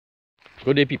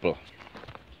Good day, people.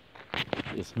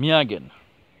 It's me again.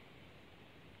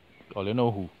 All you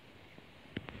know who.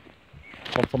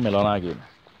 Come from Melon again.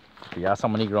 We have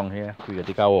some money ground here. We're going to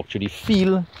take a walk to the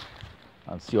field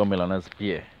and see how melon is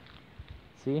here.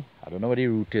 See? I don't know where the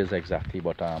route is exactly,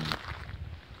 but a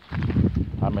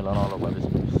melon all over this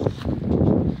place.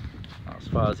 As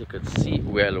far as you could see,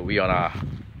 well, we're on a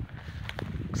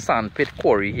sandpit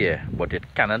quarry here, but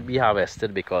it cannot be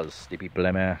harvested because the people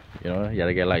you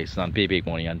gotta get license and pay big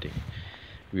money and thing.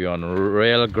 We're on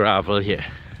real gravel here.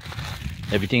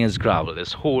 Everything is gravel.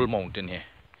 This whole mountain here,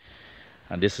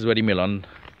 and this is where the melon,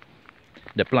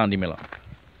 they plant the melon.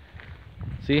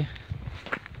 See,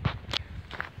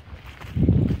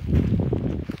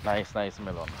 nice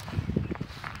melon.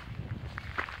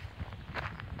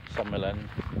 Some melon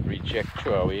reject,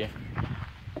 throw away,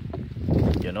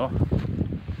 you know.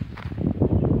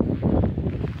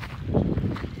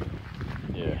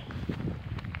 Yeah.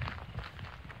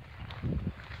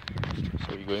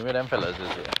 So we're going with them fellas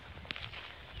is here.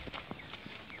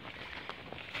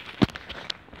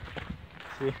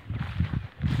 See?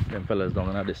 Them fellas down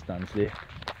in a distance there.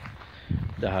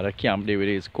 They had a camp there with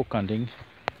his cook and thing.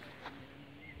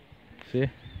 See?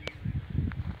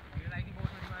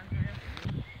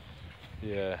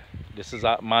 Yeah. This is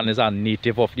a man is a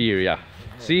native of the area.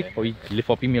 See how he lift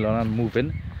up his melon and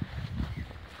moving.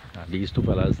 And these two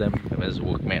fellas them is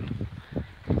workmen.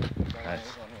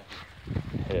 Nice.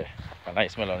 Yeah. A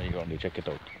nice melon you gonna check it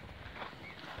out.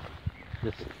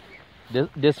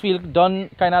 This field done,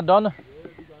 kinda done.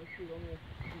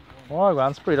 Oh, I go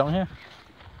and spray down here.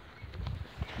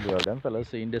 Yeah, them fellas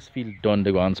saying this field done,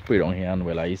 they go and spray down here, and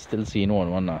well, I still seeing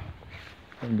one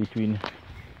in between.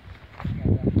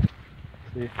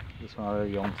 See, this one are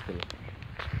young still.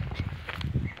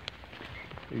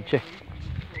 You check.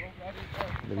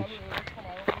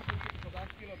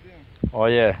 Oh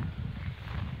yeah.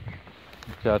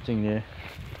 That thing there.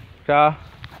 Car.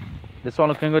 This one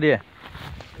looking good here.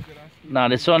 Nah,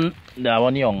 this one, that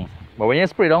one young. But when you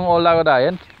spray down, all that go die,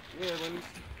 ain't? Yeah, when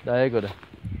die good.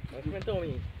 my friend told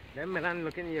me, them melon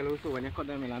looking yellow, so when you cut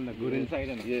them melon, they good inside.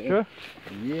 And yeah. Sure?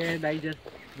 Yeah, they just,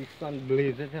 this sun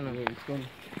blazes and this one.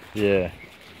 Yeah.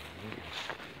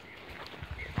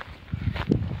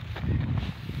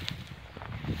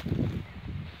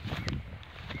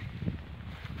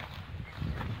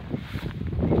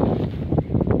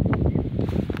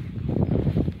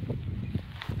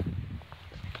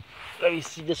 Let me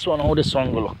see this one, how this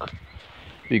one will look.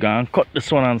 We're gonna cut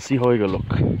this one and see how it will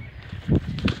look.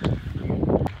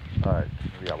 Alright,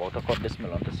 we're about to cut this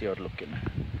melon to see how it's looking.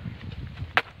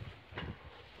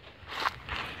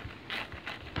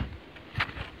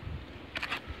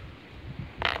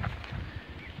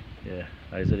 Yeah,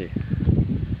 nice it.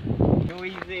 No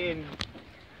easy.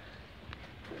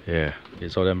 Yeah,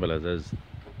 it's all them fellas is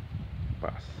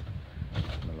pass.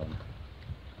 Melon.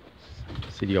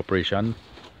 See the operation.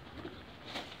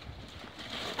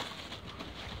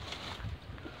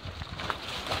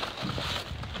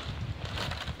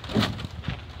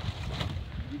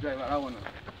 You drive around.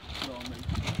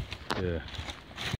 Yeah.